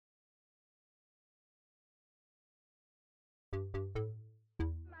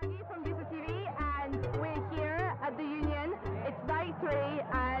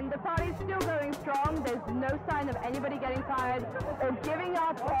that party's still going strong. There's no sign of anybody getting tired or giving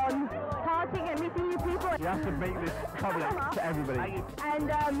up on partying and meeting new people. You have to make this public to everybody. And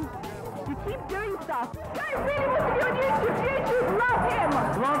you keep doing stuff. Guys really want to be on YouTube. YouTube, love him.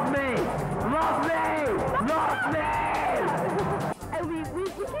 Love me! Love me! Love me! And we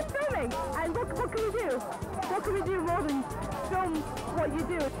keep filming. And what can we do? What can we do more than film what you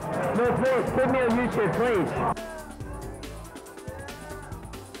do? No, please, put me on YouTube, please.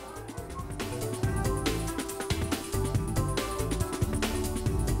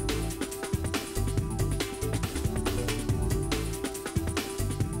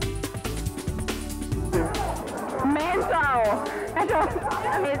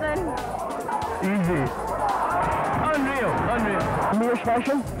 Amazing. Easy. Unreal. Mere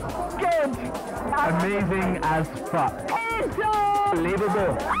fashion. Good. Amazing as fuck.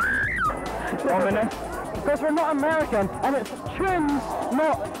 Unbelievable. Ominous. Because we're not American, and it's tunes,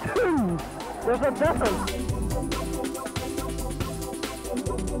 not tunes. There's a difference.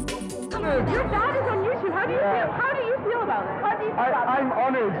 Your dad is on YouTube. How do you feel? How do you feel about it? How do you feel about it? I'm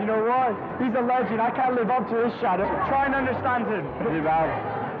honoured, you know what? He's a legend. I can't live up to his shadow. Try and understand him. Pretty bad.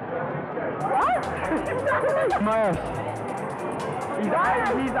 What? I'm Irish. He's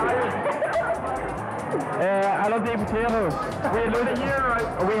Irish. I love to eat potatoes.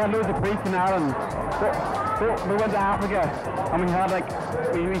 We had loads of priests in Ireland. So we went to Africa and we had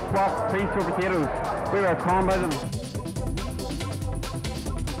we swapped priests for potatoes. We were calm by them.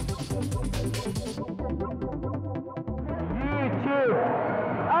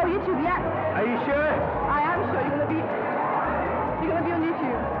 Oh, YouTube, yeah. Are you sure? I am sure you're gonna be on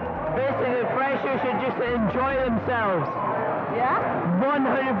YouTube. Basically, freshers should just enjoy themselves. Yeah?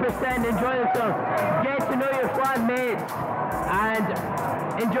 100% enjoy themselves. Get to know your flatmates and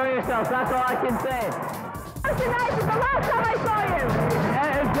enjoy yourself. That's all I can say. That's the night is the last time I saw you.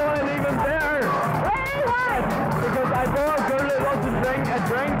 It's going even better. Really? Why? Because I bought a girl that wants to drink a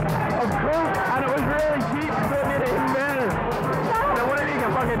drink of Coke and it was really cheap, so it made it even better. So what if you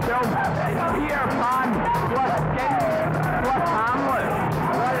can fucking film Peter Pan plus King plus Hamlet?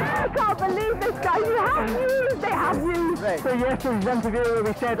 I can't believe this, guy. You have views. They have views. Right. So yesterday's interview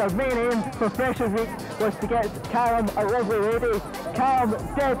we said our main aim for Freshers Week was to get Callum a lovely lady. Callum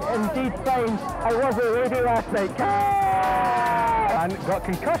did indeed find a lovely lady last night. And got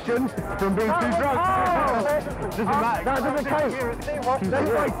concussion from being too drunk. Doesn't matter. That doesn't count. This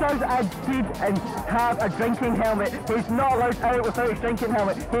boy does indeed have a drinking helmet. He's not allowed out without his drinking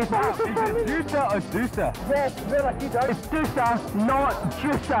helmet. He's not. Is it DUSA or DUSA? Yes, really, he does. It's DUSA, not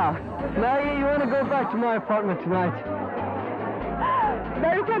DUSA. Now you want to go back to my apartment tonight?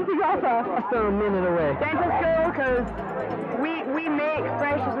 Very tempting offer. I'm still a minute away. Dental school, because we make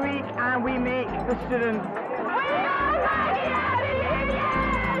Freshers Week and we make the students.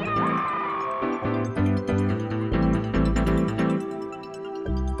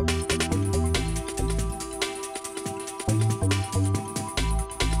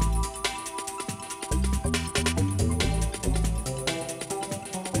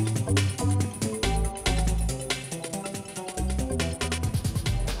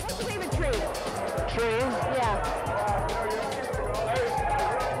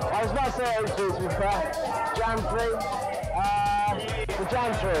 I was about to say oak trees, to be fair. Jam tree. The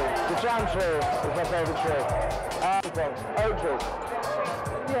jam tree. The jam tree is my favourite tree. Oak tree.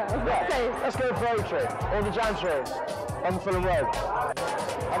 Let's go for oak tree. Or the jam tree on Fulham Road.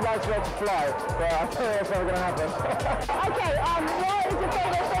 I'd like to be able to fly, but I don't think that's never going to happen. Okay, what is your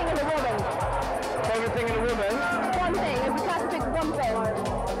favourite thing in a woman? Favourite thing in a woman? One thing, if you had to pick one thing.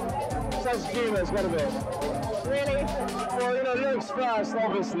 Sense of humour, it's got to be. Really? Well, you know, looks first,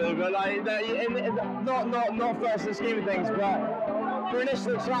 obviously, but like, not first in the scheme of things, but for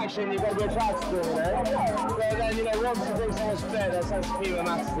initial attraction, you've got to be attracted to them, you know? But then, you know, once you think someone's fit, their sense of humour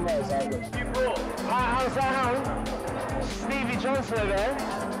matters the most, I think. How's that home? Stevie Johnson over here.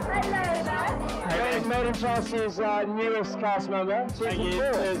 Hello there. Made in Chelsea's newest cast member. Thank you.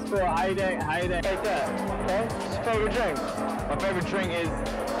 How you doing? Right there. Okay. What's your favourite drink? My favourite drink is...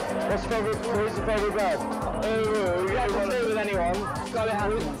 Who's your favourite bird? Oh, You have to stay with anyone. Scarlett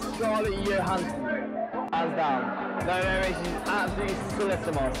Johansson. Hands down. No, she's absolutely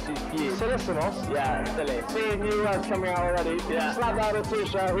silissimo. She's cute. Silissimos? Yeah, silly. See new words coming out already. Yeah. Slap that on a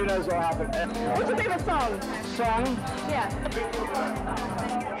t-shirt, who knows what'll happen. What's your favourite song? Song? Yeah.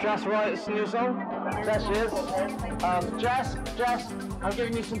 Jess Wright's new song. There she is. Jess, I'm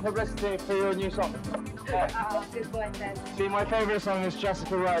giving you some publicity for your new song. Good boyfriend. See, my favourite song is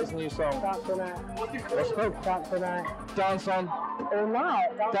Jessica Wright's new song. Dance all night. What's it called? Dance all night. Dance on. All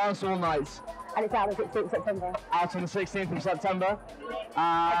night. Dance all night. and it's out on the 16th of September. Out on the 16th of September.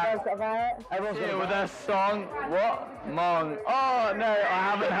 Everyone's got to buy it. Everyone's got to with buy their song, what? Mong. Oh no, I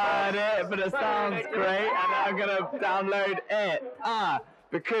haven't heard it, but it sounds great, and I'm gonna download it.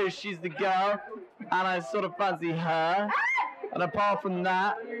 Because she's the girl, and I sort of fancy her. And apart from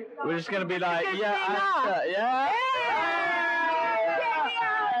that, we're just gonna be like, yeah.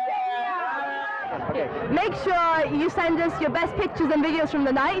 Make sure you send us your best pictures and videos from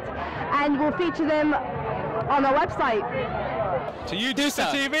the night, and we'll feature them on our website. To you,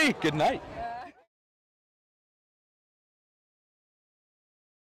 DusaTV. Good night.